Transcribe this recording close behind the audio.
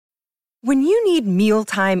When you need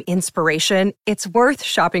mealtime inspiration, it's worth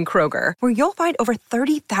shopping Kroger, where you'll find over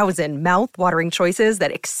 30,000 mouth-watering choices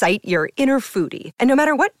that excite your inner foodie. And no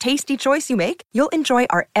matter what tasty choice you make, you'll enjoy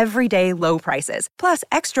our everyday low prices, plus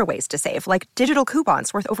extra ways to save, like digital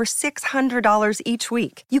coupons worth over $600 each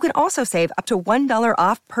week. You can also save up to $1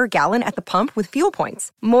 off per gallon at the pump with fuel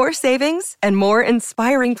points. More savings and more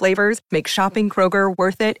inspiring flavors make shopping Kroger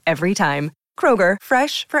worth it every time. Kroger,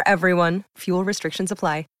 fresh for everyone. Fuel restrictions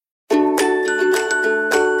apply.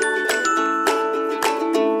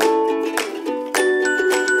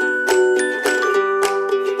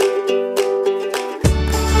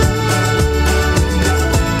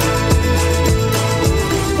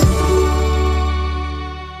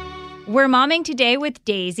 We're momming today with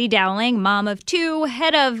Daisy Dowling, mom of two,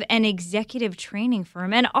 head of an executive training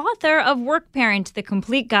firm, and author of Work Parent, The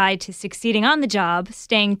Complete Guide to Succeeding on the Job,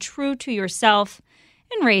 Staying True to Yourself,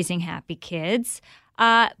 and Raising Happy Kids.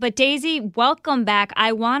 But Daisy, welcome back.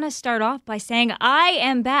 I want to start off by saying I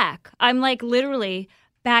am back. I'm like literally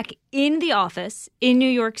back in the office in New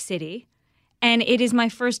York City. And it is my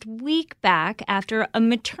first week back after a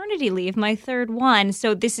maternity leave, my third one.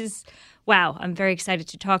 So this is, wow, I'm very excited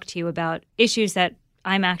to talk to you about issues that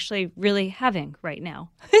I'm actually really having right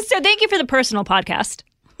now. So thank you for the personal podcast.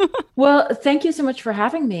 Well, thank you so much for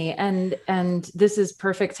having me. And this is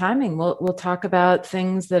perfect timing. We'll talk about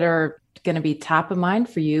things that are going to be top of mind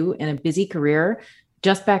for you in a busy career,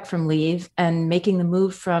 just back from leave and making the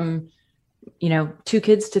move from, 2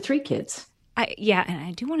 kids to 3 kids. Yeah, and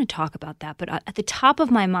I do want to talk about that. But at the top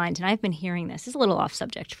of my mind, and I've been hearing this is a little off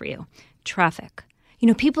subject for you, traffic.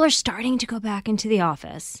 People are starting to go back into the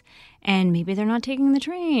office and maybe they're not taking the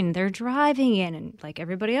train. They're driving in and like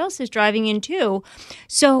everybody else is driving in too.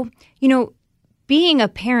 So, being a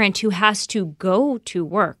parent who has to go to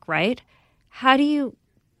work, right? How do you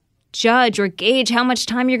judge or gauge how much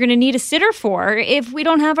time you're going to need a sitter for if we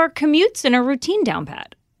don't have our commutes and our routine down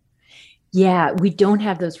pat? Yeah, we don't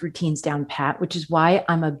have those routines down pat, which is why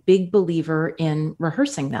I'm a big believer in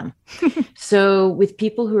rehearsing them. So with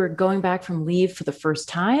people who are going back from leave for the first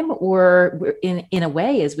time, or in a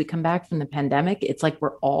way, as we come back from the pandemic, it's like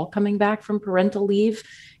we're all coming back from parental leave,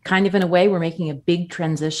 kind of in a way, we're making a big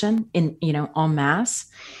transition in, en masse.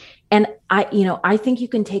 And I think you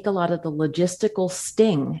can take a lot of the logistical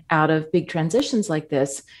sting out of big transitions like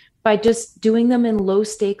this by just doing them in low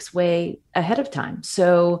stakes way ahead of time.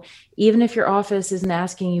 So even if your office isn't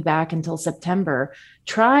asking you back until September,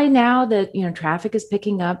 try now that, traffic is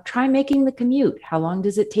picking up, try making the commute. How long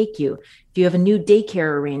does it take you? If you have a new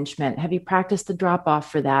daycare arrangement, have you practiced the drop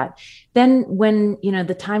off for that? Then when,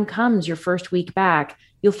 the time comes, your first week back,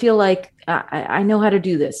 you'll feel like, I know how to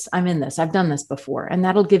do this. I'm in this. I've done this before. And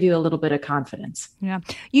that'll give you a little bit of confidence. Yeah.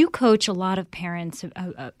 You coach a lot of parents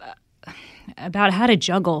about how to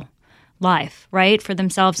juggle life, right, for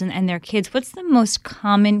themselves and their kids. What's the most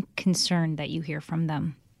common concern that you hear from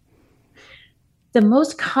them? The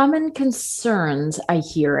most common concerns I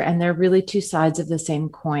hear, and they're really two sides of the same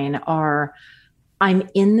coin, are I'm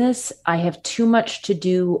in this, I have too much to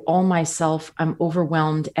do all myself, I'm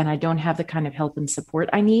overwhelmed, and I don't have the kind of help and support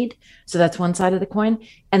I need. So that's one side of the coin.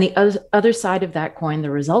 And the other side of that coin,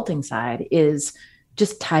 the resulting side, is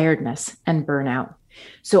just tiredness and burnout.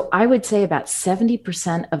 So I would say about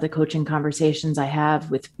 70% of the coaching conversations I have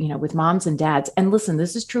with moms and dads, and listen,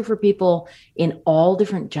 this is true for people in all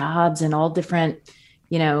different jobs and all different,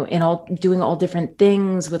 doing all different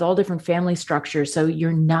things with all different family structures. So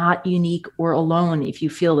you're not unique or alone if you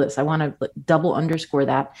feel this. I want to double underscore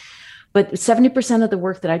that. But 70% of the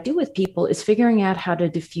work that I do with people is figuring out how to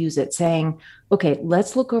diffuse it, saying, okay,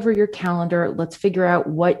 let's look over your calendar. Let's figure out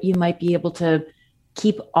what you might be able to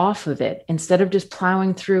keep off of it instead of just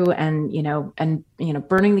plowing through and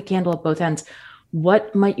burning the candle at both ends.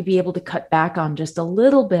 What might you be able to cut back on just a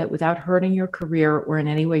little bit without hurting your career or in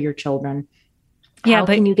any way your children? How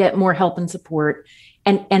can you get more help and support?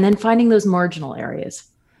 And then finding those marginal areas.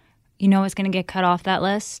 You know what's going to get cut off that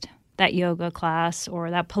list? That yoga class or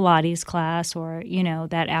that Pilates class or,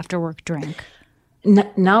 that after work drink.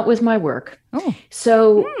 Not with my work. Oh,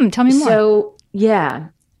 so tell me more. So, yeah.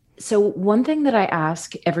 So one thing that I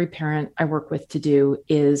ask every parent I work with to do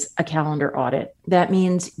is a calendar audit. That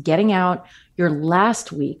means getting out your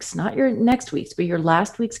last week's, not your next week's, but your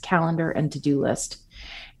last week's calendar and to-do list.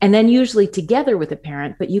 And then usually together with a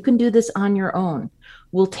parent, but you can do this on your own.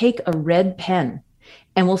 We'll take a red pen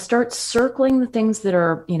and we'll start circling the things that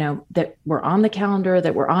are, that were on the calendar,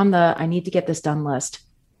 that were on the I need to get this done list,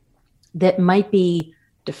 that might be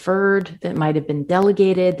deferred, that might have been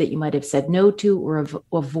delegated, that you might have said no to or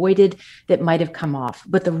avoided, that might have come off.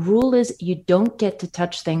 But the rule is you don't get to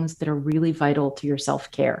touch things that are really vital to your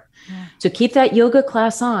self-care. Yeah. So keep that yoga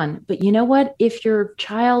class on. But you know what? If your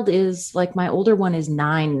child is, like my older one is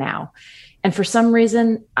 9 now, and for some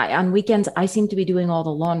reason, on weekends, I seem to be doing all the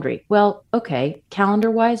laundry. Well, okay,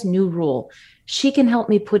 calendar-wise, new rule. She can help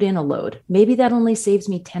me put in a load. Maybe that only saves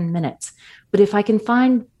me 10 minutes. But if I can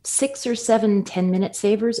find 6 or 7 10-minute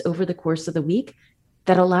savers over the course of the week,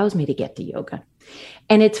 that allows me to get to yoga.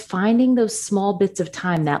 And it's finding those small bits of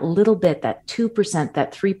time, that little bit, that 2%,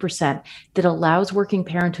 that 3%, that allows working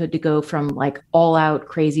parenthood to go from like all out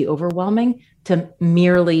crazy overwhelming to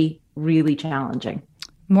merely really challenging.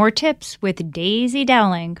 More tips with Daisy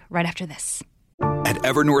Dowling right after this. At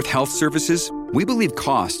Evernorth Health Services, we believe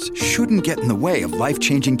costs shouldn't get in the way of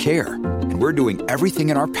life-changing care, and we're doing everything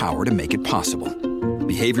in our power to make it possible.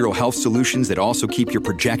 Behavioral health solutions that also keep your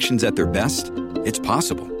projections at their best? It's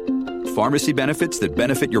possible. Pharmacy benefits that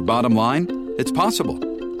benefit your bottom line? It's possible.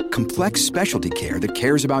 Complex specialty care that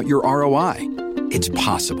cares about your ROI? It's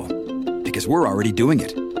possible. Because we're already doing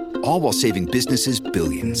it. All while saving businesses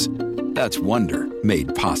billions. That's Wonder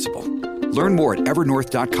made possible. Learn more at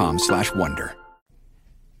evernorth.com/wonder.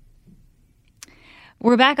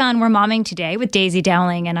 We're back on We're Momming Today with Daisy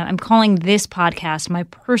Dowling, and I'm calling this podcast my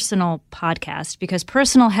personal podcast because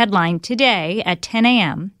personal headline today at 10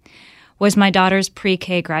 a.m. was my daughter's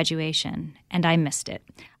pre-K graduation, and I missed it.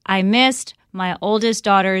 I missed my oldest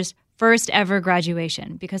daughter's first ever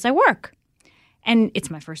graduation because I work. And it's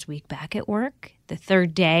my first week back at work. The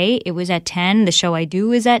third day, it was at 10. The show I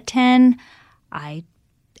do is at 10.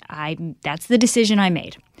 That's the decision I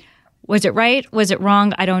made. Was it right? Was it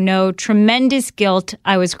wrong? I don't know. Tremendous guilt.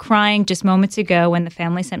 I was crying just moments ago when the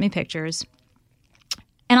family sent me pictures.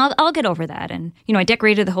 And I'll get over that. And, I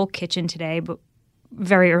decorated the whole kitchen today, but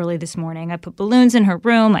very early this morning. I put balloons in her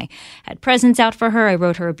room. I had presents out for her. I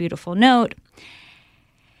wrote her a beautiful note.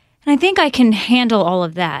 And I think I can handle all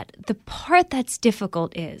of that. The part that's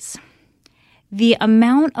difficult is the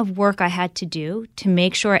amount of work I had to do to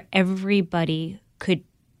make sure everybody could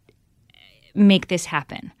make this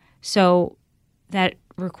happen. So that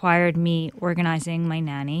required me organizing my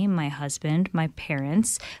nanny, my husband, my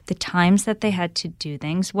parents, the times that they had to do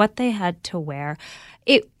things, what they had to wear.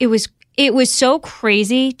 It was so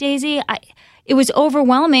crazy, Daisy. It was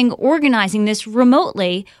overwhelming organizing this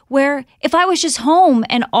remotely, where if I was just home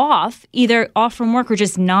and off, either off from work or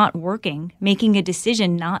just not working, making a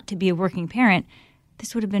decision not to be a working parent,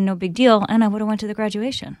 this would have been no big deal, and I would have went to the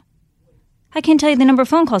graduation. I can't tell you the number of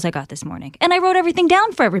phone calls I got this morning, and I wrote everything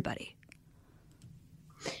down for everybody.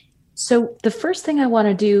 So the first thing I want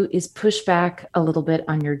to do is push back a little bit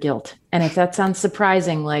on your guilt. And if that sounds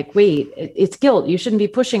surprising, like, wait, it's guilt. You shouldn't be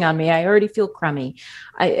pushing on me. I already feel crummy.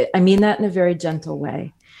 I mean that in a very gentle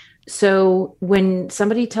way. So when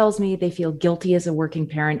somebody tells me they feel guilty as a working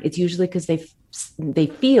parent, it's usually because they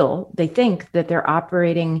think that they're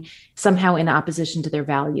operating somehow in opposition to their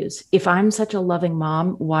values. If I'm such a loving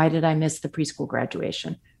mom, why did I miss the preschool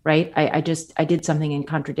graduation, right? I did something in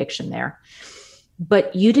contradiction there.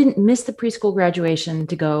 But you didn't miss the preschool graduation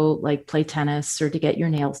to go like play tennis or to get your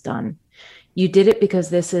nails done. You did it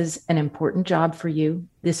because this is an important job for you.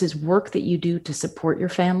 This is work that you do to support your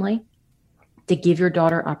family, to give your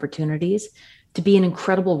daughter opportunities, to be an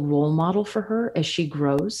incredible role model for her as she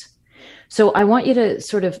grows. So I want you to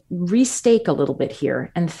sort of restake a little bit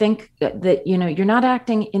here and think that, you're not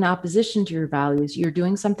acting in opposition to your values. You're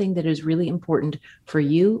doing something that is really important for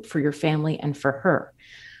you, for your family, and for her.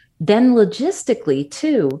 Then logistically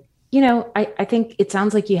too, I think it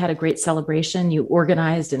sounds like you had a great celebration. You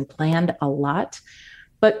organized and planned a lot,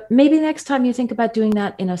 but maybe next time you think about doing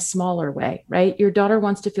that in a smaller way, right? Your daughter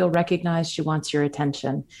wants to feel recognized. She wants your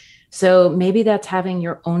attention. So maybe that's having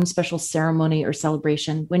your own special ceremony or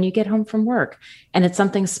celebration when you get home from work. And it's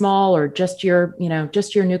something small or just your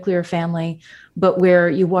nuclear family, but where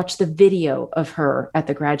you watch the video of her at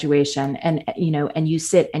the graduation and you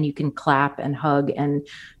sit and you can clap and hug and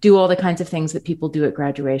do all the kinds of things that people do at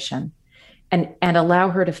graduation and allow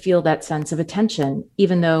her to feel that sense of attention,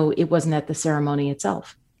 even though it wasn't at the ceremony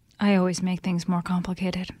itself. I always make things more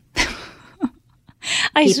complicated.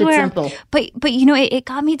 I Keep swear. It simple. But it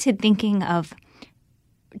got me to thinking of,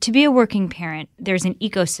 to be a working parent, there's an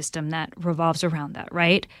ecosystem that revolves around that,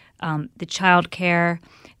 right? The childcare,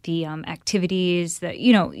 the activities that,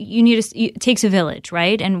 it takes a village,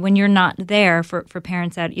 right? And when you're not there for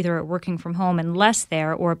parents that either are working from home and less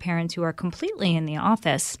there or parents who are completely in the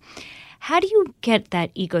office, how do you get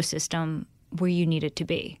that ecosystem where you need it to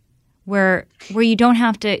be? where you don't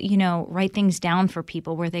have to, write things down for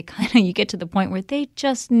people, where they you get to the point where they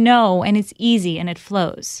just know and it's easy and it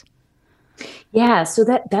flows. Yeah, so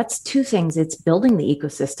that's two things. It's building the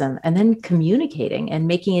ecosystem and then communicating and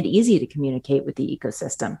making it easy to communicate with the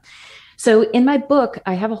ecosystem. So in my book,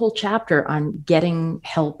 I have a whole chapter on getting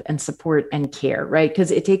help and support and care, right?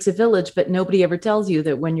 Because it takes a village, but nobody ever tells you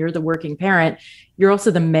that when you're the working parent, you're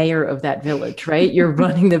also the mayor of that village, right? You're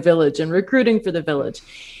running the village and recruiting for the village.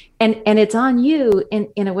 And it's on you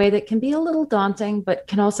in a way that can be a little daunting, but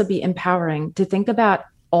can also be empowering to think about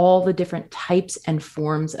all the different types and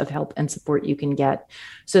forms of help and support you can get.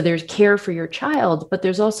 So there's care for your child, but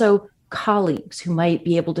there's also colleagues who might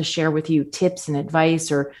be able to share with you tips and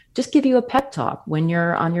advice, or just give you a pep talk when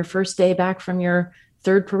you're on your first day back from your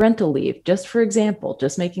third parental leave, just for example,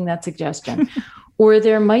 just making that suggestion. Or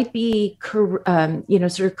there might be, sort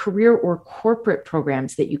of career or corporate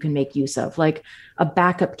programs that you can make use of, like a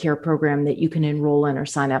backup care program that you can enroll in or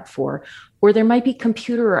sign up for. Or there might be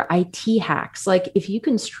computer or IT hacks. Like if you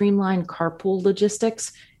can streamline carpool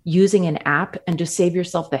logistics using an app and just save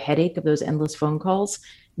yourself the headache of those endless phone calls,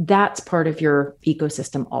 that's part of your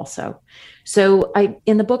ecosystem also. So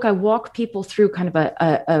in the book, I walk people through kind of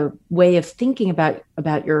a way of thinking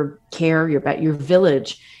about your care, about your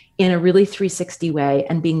village in a really 360 way,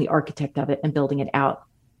 and being the architect of it and building it out.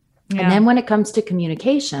 Yeah. And then when it comes to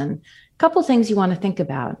communication, a couple things you want to think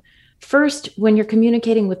about. First, when you're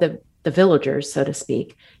communicating with the villagers, so to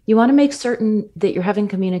speak, you want to make certain that you're having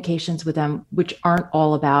communications with them which aren't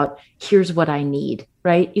all about, here's what I need,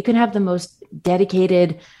 right? You can have the most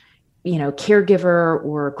dedicated, caregiver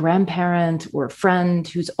or grandparent or friend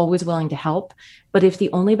who's always willing to help. But if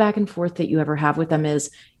the only back and forth that you ever have with them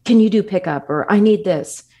is, can you do pickup, or I need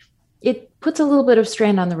this, it puts a little bit of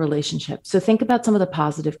strain on the relationship. So think about some of the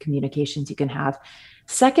positive communications you can have.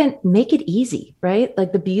 Second, make it easy, right?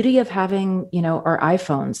 Like the beauty of having, our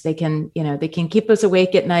iPhones, they can keep us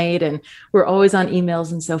awake at night, and we're always on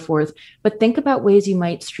emails and so forth. But think about ways you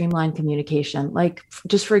might streamline communication. Like,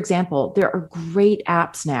 just for example, there are great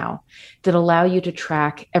apps now that allow you to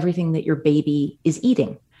track everything that your baby is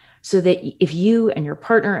eating. So that if you and your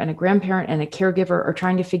partner and a grandparent and a caregiver are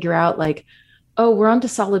trying to figure out, like, oh, we're onto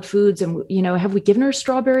solid foods, and, have we given her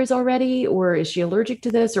strawberries already? Or is she allergic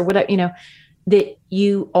to this or whatever, that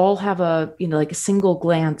you all have a single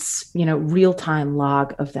glance, real-time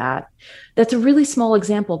log of that. That's a really small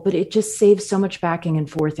example, but it just saves so much backing and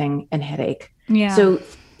forthing and headache. Yeah. So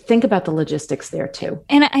think about the logistics there too.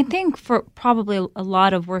 And I think for probably a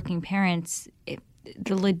lot of working parents,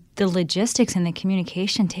 the logistics and the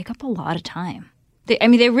communication take up a lot of time.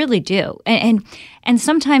 They really do. And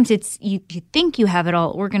sometimes it's you think you have it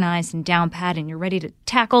all organized and down pat and you're ready to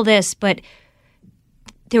tackle this, but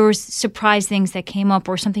there were surprise things that came up,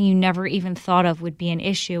 or something you never even thought of would be an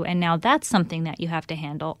issue. And now that's something that you have to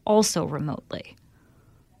handle also remotely.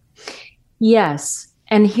 Yes.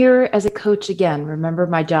 And here as a coach, again, remember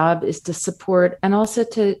my job is to support and also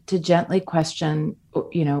to gently question,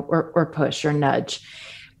 or push or nudge.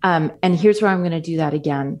 And here's where I'm going to do that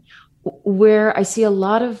again. Where I see a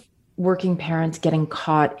lot of working parents getting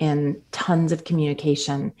caught in tons of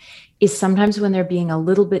communication is sometimes when they're being a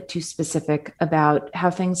little bit too specific about how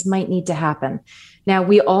things might need to happen. Now,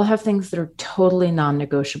 we all have things that are totally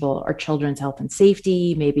non-negotiable: our children's health and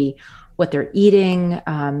safety, maybe what they're eating,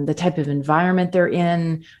 the type of environment they're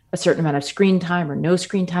in, a certain amount of screen time or no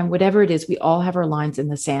screen time, whatever it is, we all have our lines in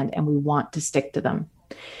the sand and we want to stick to them.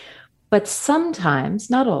 But sometimes,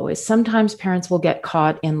 not always, sometimes parents will get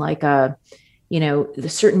caught in like the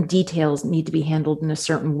certain details need to be handled in a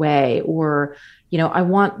certain way, or, I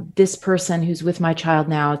want this person who's with my child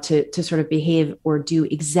now to sort of behave or do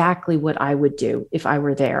exactly what I would do if I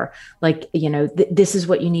were there. Like, this is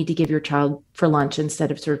what you need to give your child for lunch,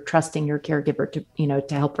 instead of sort of trusting your caregiver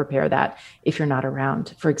to help prepare that if you're not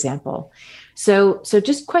around, for example. So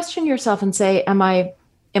just question yourself and say, am I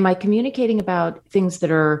communicating about things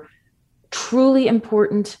that are truly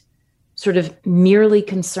important, sort of merely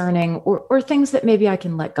concerning, or things that maybe I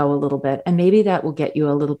can let go a little bit, and maybe that will get you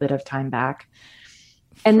a little bit of time back.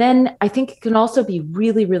 And then I think it can also be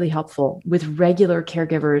really, really helpful with regular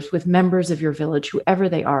caregivers, with members of your village, whoever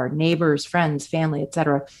they are, neighbors, friends, family, et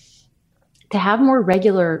cetera, to have more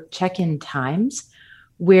regular check-in times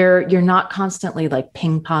where you're not constantly like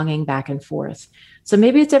ping-ponging back and forth. So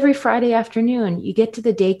maybe it's every Friday afternoon, you get to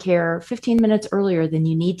the daycare 15 minutes earlier than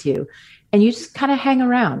you need to, and you just kind of hang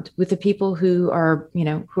around with the people who are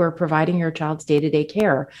providing your child's day-to-day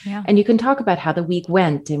care. Yeah. And you can talk about how the week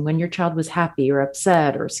went and when your child was happy or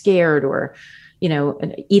upset or scared or,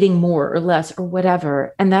 eating more or less or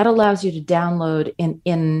whatever. And that allows you to download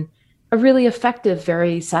in a really effective,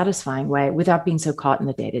 very satisfying way without being so caught in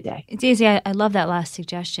the day-to-day. Daisy, I love that last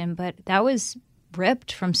suggestion, but that was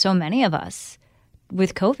ripped from so many of us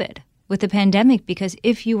with COVID, with the pandemic, because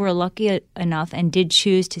if you were lucky enough and did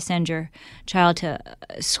choose to send your child to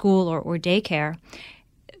school or daycare,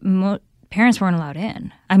 parents weren't allowed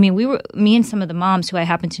in. I mean, me and some of the moms who I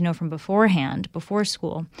happen to know from beforehand, before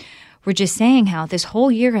school, were just saying how this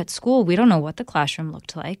whole year at school, we don't know what the classroom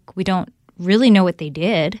looked like. We don't really know what they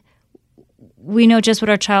did. We know just what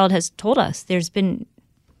our child has told us.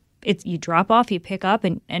 You drop off, you pick up,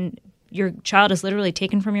 and your child is literally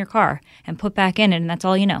taken from your car and put back in, and that's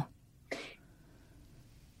all you know.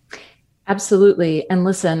 Absolutely. And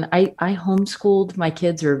listen, I homeschooled my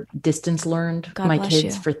kids, or distance learned God my bless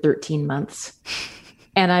kids you. for 13 months.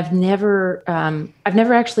 And I've never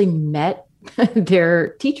actually met their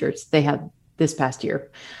teachers they had this past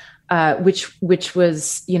year. Which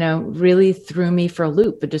was, really threw me for a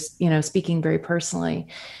loop, but just, speaking very personally.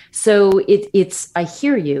 So I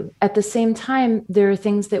hear you. At the same time, there are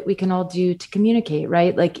things that we can all do to communicate,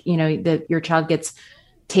 right? Like, that your child gets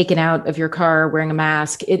taken out of your car wearing a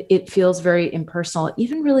mask. It feels very impersonal,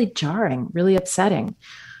 even really jarring, really upsetting.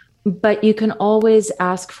 But you can always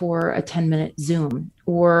ask for a 10-minute Zoom,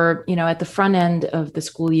 or, at the front end of the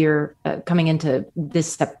school year, coming into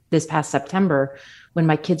this past September, when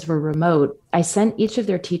my kids were remote, I sent each of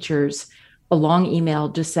their teachers a long email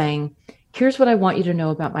just saying, here's what I want you to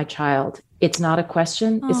know about my child. It's not a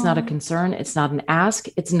question. Aww. It's not a concern. It's not an ask.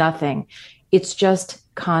 It's nothing. It's just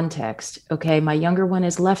context. Okay. My younger one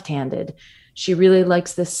is left-handed. She really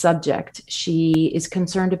likes this subject. She is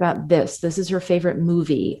concerned about this. This is her favorite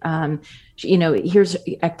movie. Here's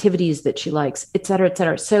activities that she likes, et cetera, et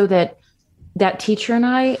cetera. So that teacher and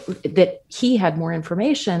I, that he had more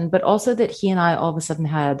information, but also that he and I all of a sudden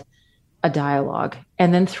had a dialogue.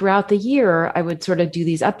 And then throughout the year, I would sort of do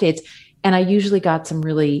these updates. And I usually got some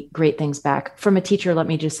really great things back from a teacher, let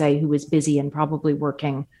me just say, who was busy and probably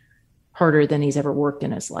working harder than he's ever worked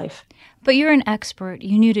in his life. But you're an expert.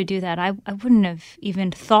 You knew to do that. I wouldn't have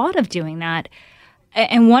even thought of doing that.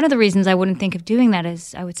 And one of the reasons I wouldn't think of doing that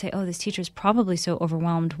is I would say, oh, this teacher's probably so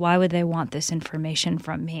overwhelmed. Why would they want this information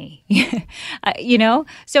from me?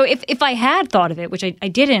 So if I had thought of it, which I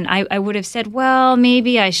didn't, I would have said, well,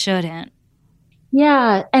 maybe I shouldn't.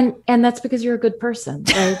 Yeah. And that's because you're a good person,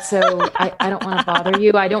 right? So I don't want to bother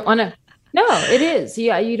you. I don't want to. No, it is.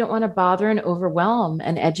 Yeah. You don't want to bother and overwhelm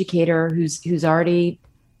an educator who's already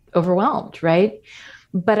overwhelmed, right?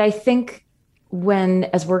 But I think when,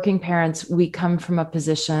 as working parents, we come from a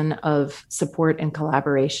position of support and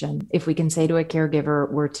collaboration, if we can say to a caregiver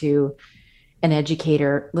or to an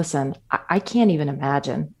educator, listen, I can't even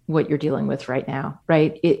imagine what you're dealing with right now,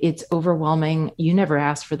 right? It's overwhelming. You never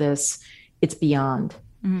asked for this. It's beyond.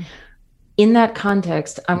 Mm. In that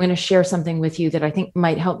context, I'm going to share something with you that I think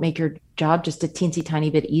might help make your job just a teensy tiny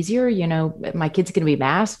bit easier. My kid's going to be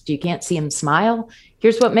masked. You can't see him smile.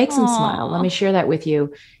 Here's what makes him smile. Let me share that with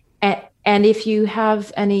you. And if you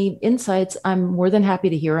have any insights, I'm more than happy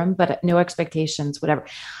to hear them, but no expectations, whatever.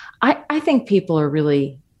 I think people are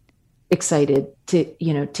really excited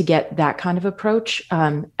to get that kind of approach,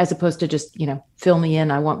 as opposed to just, fill me in.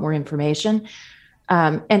 I want more information.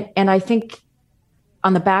 And I think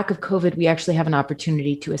on the back of COVID, we actually have an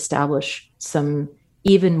opportunity to establish some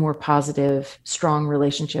even more positive, strong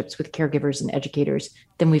relationships with caregivers and educators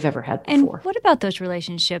than we've ever had before. And what about those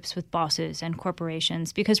relationships with bosses and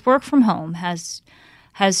corporations? Because work from home has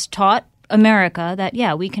taught America that,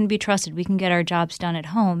 yeah, we can be trusted. We can get our jobs done at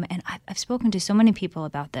home. And I've spoken to so many people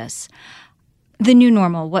about this. The new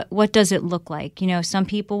normal, what does it look like? Some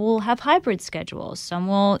people will have hybrid schedules. Some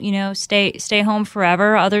will, stay home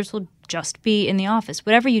forever. Others will just be in the office.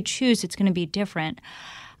 Whatever you choose, it's going to be different.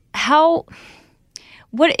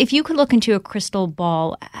 What if you could look into a crystal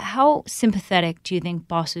ball, how sympathetic do you think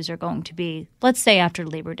bosses are going to be, let's say after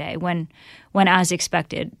Labor Day, when as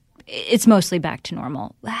expected, it's mostly back to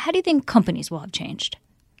normal? How do you think companies will have changed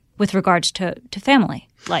with regards to family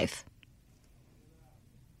life?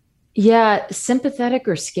 Yeah, sympathetic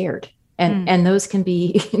or scared. And those can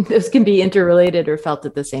be interrelated or felt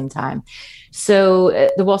at the same time. So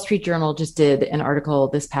the Wall Street Journal just did an article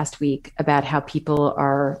this past week about how people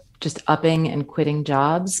are just upping and quitting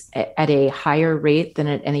jobs at a higher rate than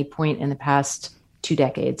at any point in the past 2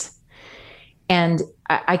 decades. And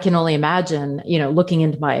I can only imagine, looking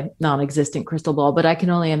into my non-existent crystal ball, but I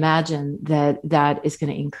can only imagine that is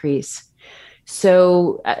going to increase.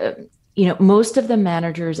 So, most of the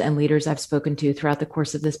managers and leaders I've spoken to throughout the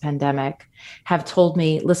course of this pandemic have told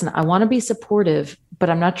me, listen, I want to be supportive, but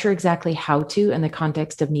I'm not sure exactly how to in the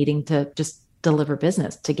context of needing to just deliver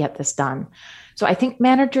business to get this done. So I think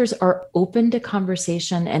managers are open to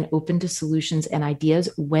conversation and open to solutions and ideas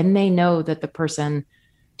when they know that the person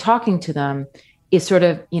talking to them is sort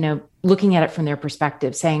of, looking at it from their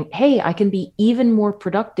perspective, saying, hey, I can be even more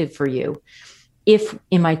productive for you. If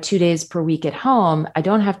in my 2 days per week at home, I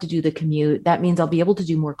don't have to do the commute, that means I'll be able to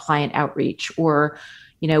do more client outreach, or,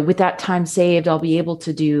 with that time saved, I'll be able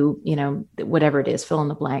to do, whatever it is, fill in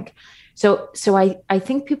the blank. So I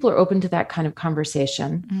think people are open to that kind of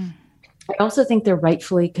conversation. Mm. I also think they're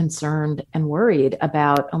rightfully concerned and worried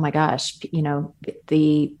about, oh my gosh,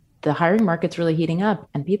 the hiring market's really heating up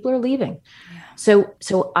and people are leaving. Yeah.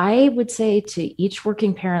 So I would say to each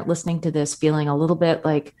working parent listening to this, feeling a little bit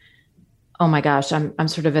like, oh my gosh, I'm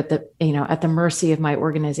sort of at the mercy of my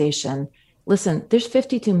organization. Listen, there's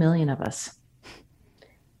 52 million of us.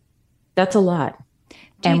 That's a lot.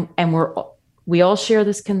 And we all share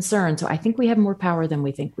this concern. So I think we have more power than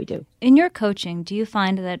we think we do. In your coaching, do you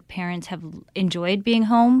find that parents have enjoyed being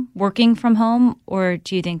home, working from home, or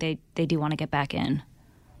do you think they do want to get back in?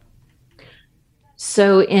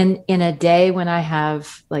 So in a day when I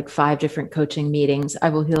have like 5 different coaching meetings, I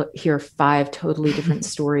will hear 5 totally different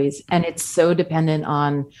stories. And it's so dependent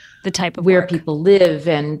on the type of where work. people live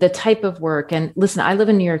and the type of work. And listen, I live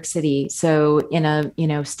in New York City. So in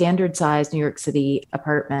a, standard size New York City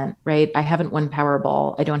apartment, right? I haven't won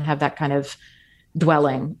Powerball. I don't have that kind of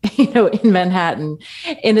dwelling, in Manhattan.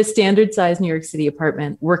 In a standard size New York City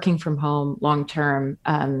apartment, working from home long-term,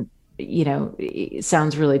 it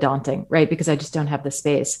sounds really daunting, right? Because I just don't have the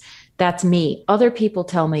space. That's me. Other people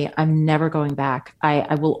tell me I'm never going back.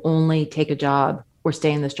 I will only take a job or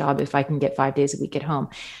stay in this job if I can get 5 days a week at home.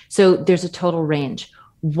 So there's a total range.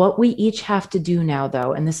 What we each have to do now,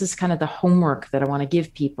 though, and this is kind of the homework that I want to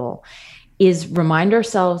give people, is remind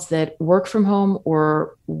ourselves that work from home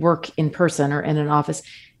or work in person or in an office,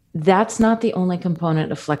 that's not the only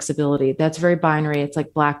component of flexibility. That's very binary. It's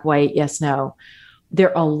like black, white, yes, no.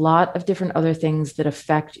 There are a lot of different other things that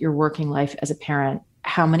affect your working life as a parent,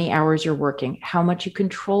 how many hours you're working, how much you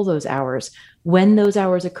control those hours, when those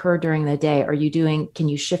hours occur during the day. Can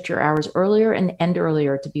you shift your hours earlier and end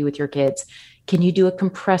earlier to be with your kids? Can you do a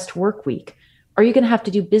compressed work week? Are you going to have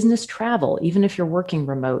to do business travel, even if you're working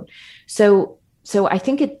remote? So I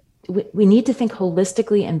think we need to think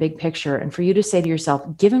holistically and big picture. And for you to say to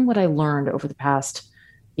yourself, given what I learned over the past,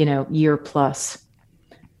 year plus,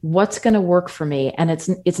 what's going to work for me? And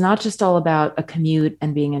it's not just all about a commute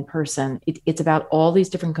and being in person. It's about all these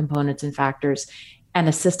different components and factors and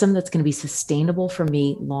a system that's going to be sustainable for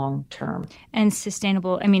me long term. And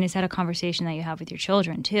sustainable, is that a conversation that you have with your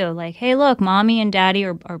children too? Like, hey, look, mommy and daddy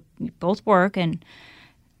are both work, and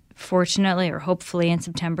fortunately or hopefully in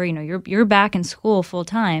September, you're back in school full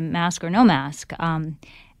time, mask or no mask.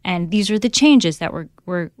 And these are the changes that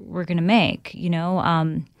we're going to make,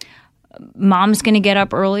 mom's going to get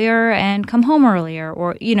up earlier and come home earlier,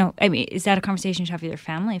 or, is that a conversation you should have with your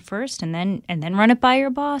family first and then run it by your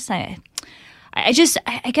boss? I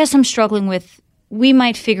guess I'm struggling with, we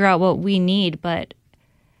might figure out what we need, but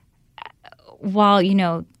while,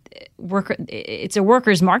 it's a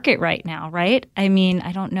worker's market right now, right?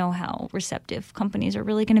 I don't know how receptive companies are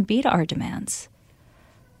really going to be to our demands.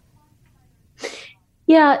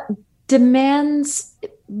 Yeah, demands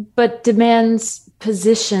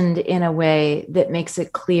positioned in a way that makes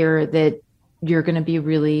it clear that you're going to be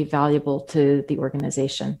really valuable to the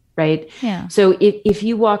organization, right? Yeah. So if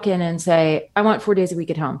you walk in and say, I want 4 days a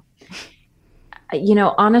week at home,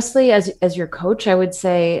 honestly, as your coach, I would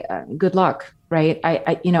say, good luck, right?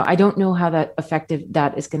 I don't know how that effective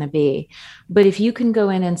that is going to be, but if you can go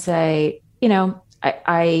in and say,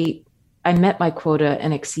 I met my quota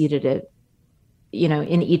and exceeded it,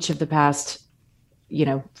 in each of the past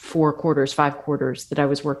 4 quarters, 5 quarters that I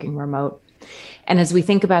was working remote. And as we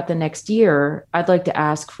think about the next year, I'd like to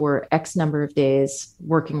ask for X number of days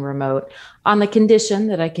working remote on the condition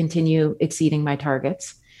that I continue exceeding my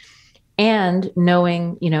targets. And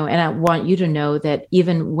knowing, and I want you to know that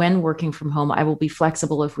even when working from home, I will be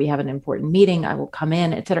flexible. If we have an important meeting, I will come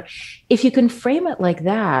in, et cetera. If you can frame it like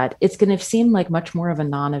that, it's going to seem like much more of a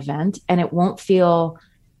non-event, and it won't feel,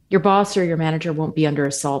 your boss or your manager won't be under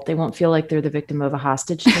assault. They won't feel like they're the victim of a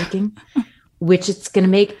hostage taking, which it's going to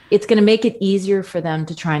make it easier for them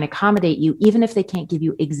to try and accommodate you, even if they can't give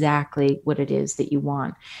you exactly what it is that you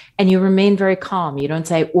want. And you remain very calm. You don't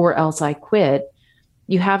say, or else I quit.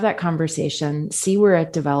 You have that conversation, see where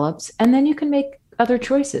it develops, and then you can make other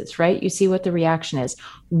choices, right? You see what the reaction is.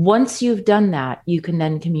 Once you've done that, you can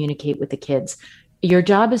then communicate with the kids. Your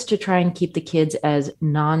job is to try and keep the kids as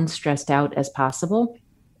non-stressed out as possible.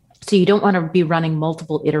 So you don't want to be running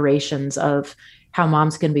multiple iterations of, how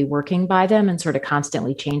mom's going to be working by them and sort of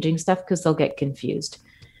constantly changing stuff because they'll get confused.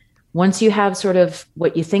 Once you have sort of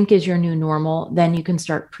what you think is your new normal, then you can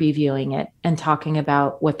start previewing it and talking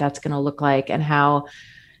about what that's going to look like and how,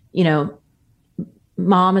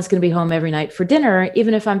 mom is going to be home every night for dinner,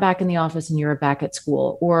 even if I'm back in the office and you're back at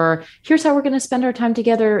school. Or here's how we're going to spend our time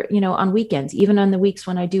together, on weekends, even on the weeks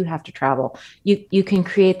when I do have to travel. You can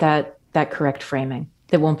create that correct framing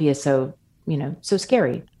that won't be so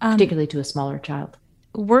scary, particularly to a smaller child.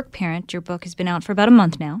 Work Parent, your book, has been out for about a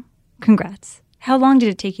month now. Congrats. How long did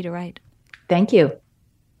it take you to write? Thank you.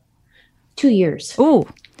 2 years. Ooh.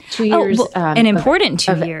 2 years. An important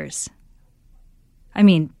 2 years. I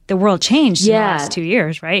mean, the world changed in the last 2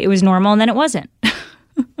 years, right? It was normal and then it wasn't.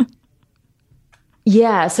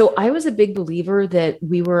 Yeah. So I was a big believer that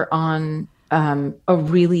we were on a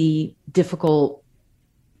really difficult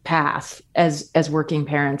path as working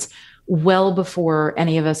parents well before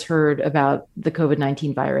any of us heard about the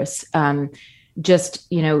COVID-19 virus. In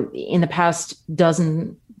the past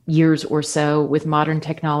dozen years or so, with modern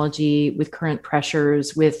technology, with current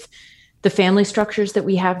pressures, with the family structures that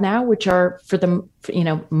we have now, which are for the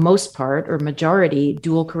most part or majority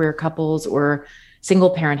dual career couples or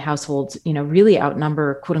single parent households, really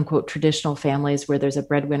outnumber quote unquote traditional families where there's a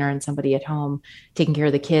breadwinner and somebody at home taking care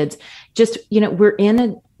of the kids. Just, we're in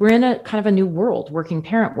a kind of a new world working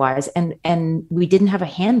parent wise, and we didn't have a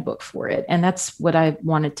handbook for it. And that's what I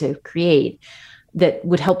wanted to create that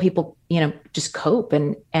would help people, just cope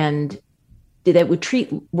and that would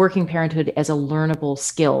treat working parenthood as a learnable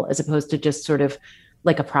skill as opposed to just sort of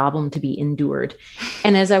like a problem to be endured.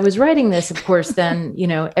 And as I was writing this, of course, then,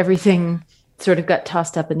 everything sort of got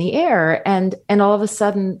tossed up in the air and all of a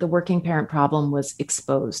sudden the working parent problem was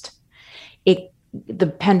exposed. The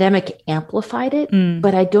pandemic amplified it,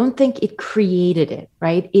 but I don't think it created it,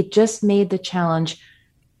 right? It just made the challenge,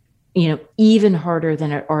 even harder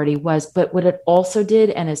than it already was. But what it also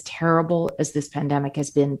did, and as terrible as this pandemic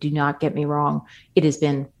has been, do not get me wrong, it has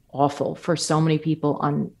been awful for so many people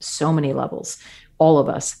on so many levels, all of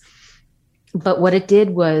us. But what it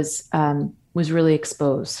did was really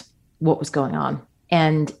expose what was going on.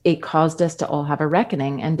 And it caused us to all have a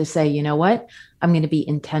reckoning and to say, you know what, I'm going to be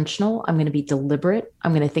intentional. I'm going to be deliberate.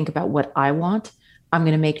 I'm going to think about what I want. I'm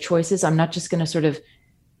going to make choices. I'm not just going to sort of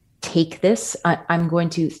take this. I'm going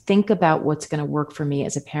to think about what's going to work for me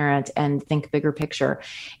as a parent and think bigger picture.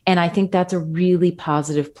 And I think that's a really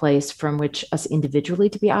positive place from which us individually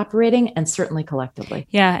to be operating, and certainly collectively.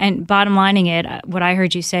 Yeah. And bottom lining it, what I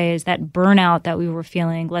heard you say is that burnout that we were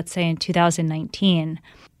feeling, let's say in 2019,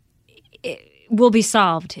 it will be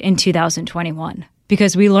solved in 2021,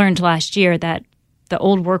 because we learned last year that the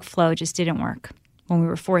old workflow just didn't work when we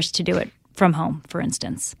were forced to do it from home, for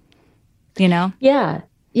instance. Yeah.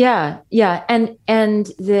 And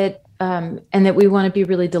that we want to be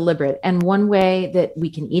really deliberate. And one way that we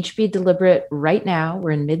can each be deliberate right now,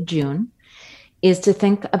 we're in mid-June, is to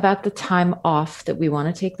think about the time off that we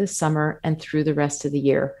want to take this summer and through the rest of the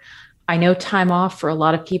year. I know time off for a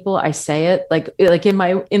lot of people, I say it like in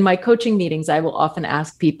my coaching meetings, I will often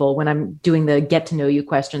ask people when I'm doing the get to know you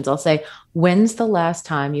questions, I'll say, when's the last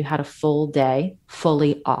time you had a full day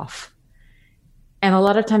fully off? And a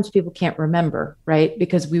lot of times people can't remember, right?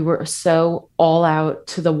 Because we were so all out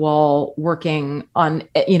to the wall working on,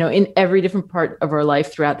 in every different part of our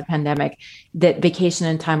life throughout the pandemic, that vacation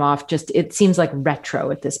and time off it seems like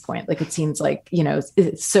retro at this point. Like it seems like,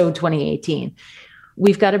 it's so 2018.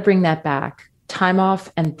 We've got to bring that back. Time off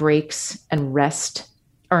and breaks and rest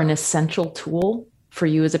are an essential tool for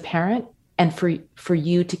you as a parent and for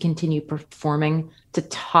you to continue performing to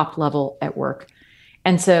top level at work.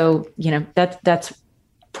 And so, that's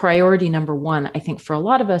priority number one, I think, for a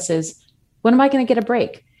lot of us is, when am I going to get a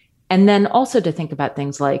break? And then also to think about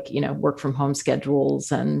things like, work from home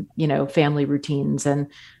schedules and, family routines and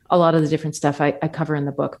a lot of the different stuff I cover in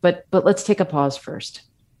the book. But let's take a pause first.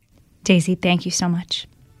 Daisy, thank you so much.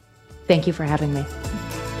 Thank you for having me.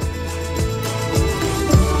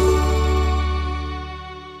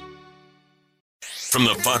 From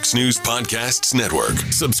the Fox News Podcasts Network,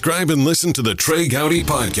 subscribe and listen to the Trey Gowdy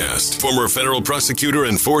Podcast. Former federal prosecutor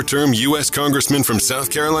and four-term U.S. Congressman from South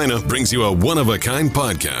Carolina brings you a one-of-a-kind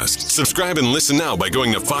podcast. Subscribe and listen now by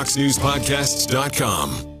going to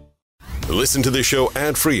foxnewspodcasts.com. Listen to the show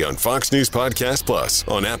ad-free on Fox News Podcast Plus,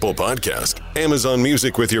 on Apple Podcast, Amazon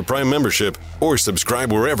Music with your Prime membership, or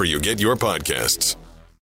subscribe wherever you get your podcasts.